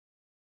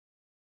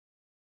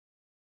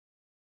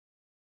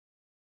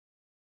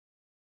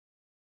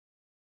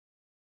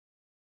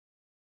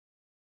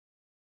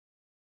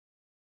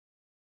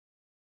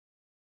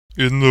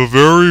In the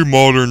very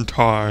modern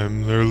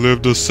time, there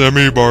lived a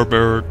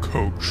semi-barbaric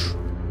coach,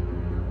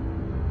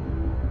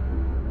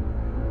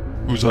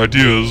 whose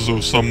ideas,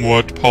 though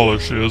somewhat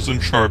polished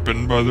and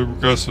sharpened by the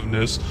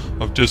progressiveness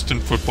of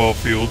distant football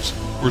fields,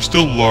 were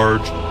still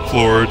large,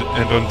 florid,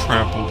 and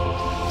untrampled,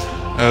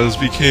 as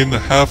became the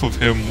half of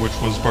him which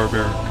was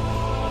barbaric.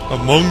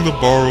 Among the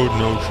borrowed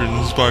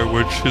notions by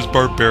which his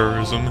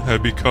barbarism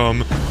had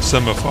become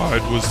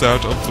semified was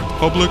that of the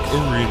public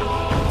arena.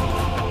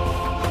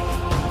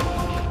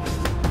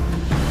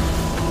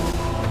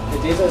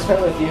 The days I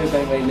spent with you have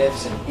been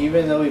magnificent.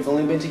 Even though we've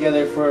only been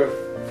together for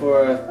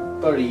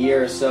about a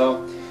year or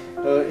so,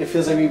 it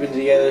feels like we've been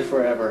together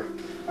forever.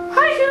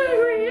 I can't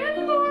agree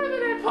any more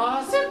than I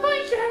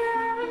possibly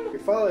can. Your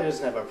father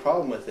doesn't have a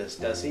problem with this,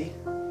 does he?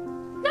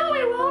 No,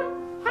 he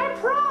won't. I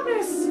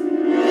promise.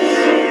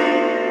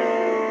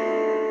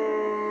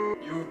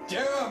 You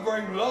dare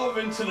bring love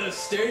into this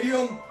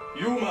stadium?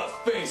 You must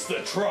face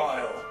the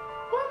trial.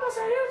 What must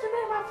I do to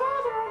make my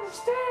father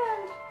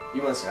understand?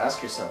 You must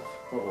ask yourself,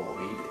 what will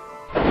we do?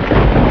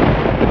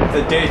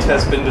 The date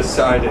has been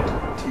decided.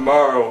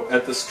 Tomorrow,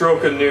 at the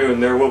stroke of noon,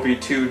 there will be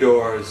 2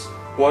 doors.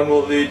 One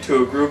will lead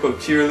to a group of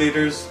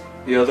cheerleaders.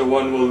 The other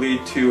one will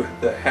lead to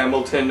the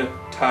Hamilton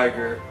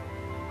Tiger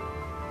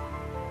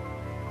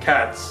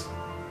Cats.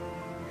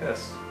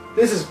 Yes.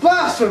 This is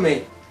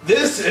blasphemy!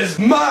 This is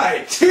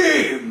my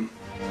team!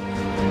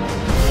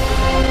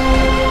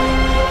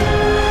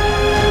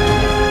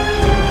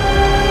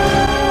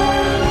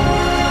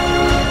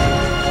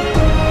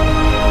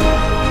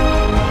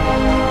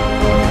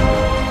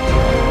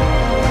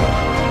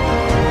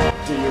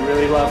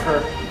 Love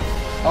her.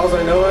 All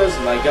I know is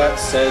my gut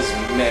says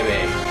maybe.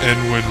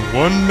 And when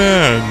one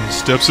man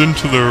steps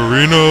into the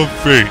arena of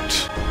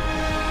fate,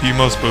 he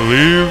must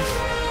believe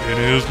in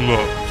his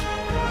love.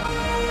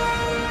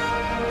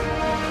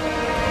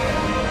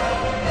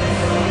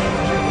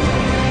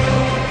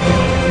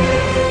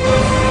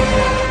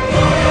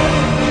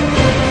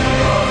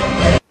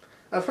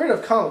 I've heard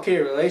of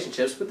complicated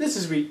relationships, but this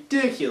is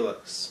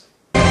ridiculous.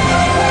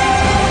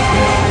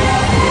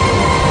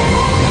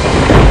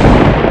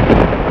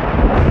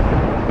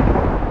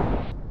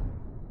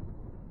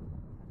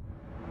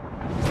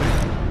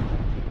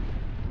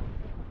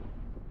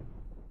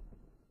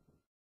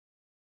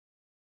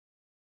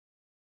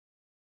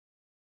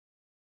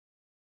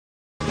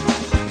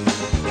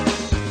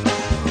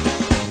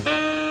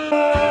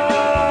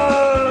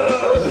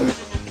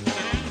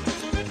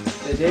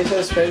 The days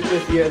I've spent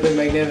with you have been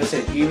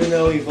magnificent, even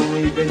though we've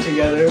only been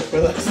together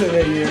for less than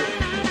a year.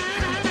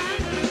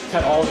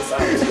 Cut all this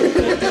out.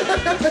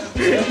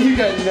 You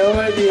got no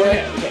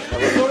idea. Okay.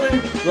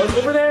 Look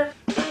over there.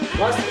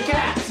 Watch the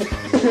cat.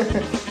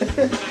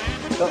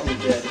 Something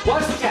dead.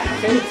 Watch the cat,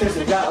 okay? Since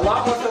we've got a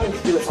lot more filming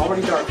to do, it's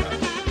already dark out.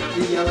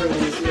 The yellow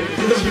is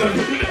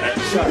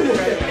Shut up.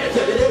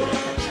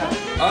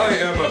 I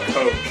am a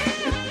coach.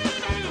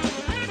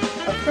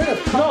 I've heard of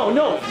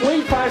No,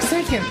 wait 5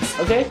 seconds,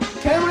 okay?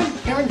 Cameron,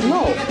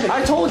 No,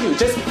 I told you,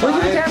 just look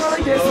at the camera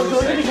like this,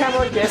 look at the camera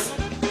like this.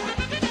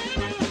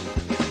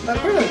 I've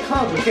heard of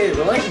complicated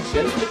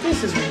relationships, but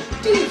this is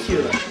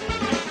ridiculous.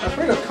 I've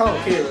heard of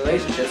complicated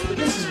relationships, but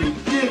this is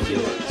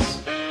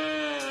ridiculous.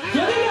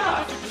 Good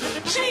enough!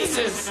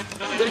 Jesus!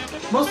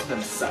 Most of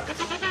them suck.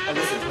 And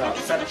this is no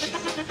exception.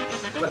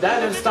 But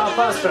that didn't stop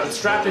us from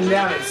strapping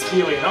down and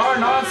spewing our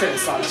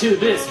nonsense onto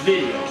this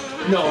video.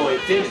 No,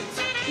 it didn't.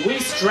 We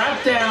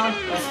strapped down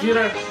and spewed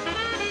our